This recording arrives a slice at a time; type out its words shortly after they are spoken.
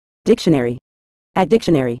Dictionary. At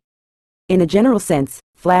dictionary. In a general sense,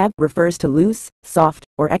 flab refers to loose, soft,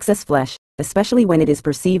 or excess flesh, especially when it is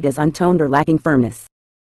perceived as untoned or lacking firmness.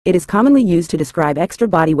 It is commonly used to describe extra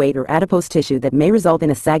body weight or adipose tissue that may result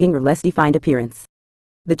in a sagging or less defined appearance.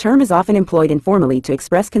 The term is often employed informally to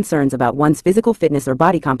express concerns about one's physical fitness or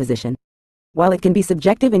body composition. While it can be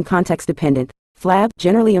subjective and context-dependent, flab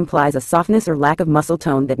generally implies a softness or lack of muscle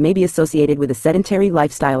tone that may be associated with a sedentary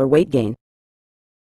lifestyle or weight gain.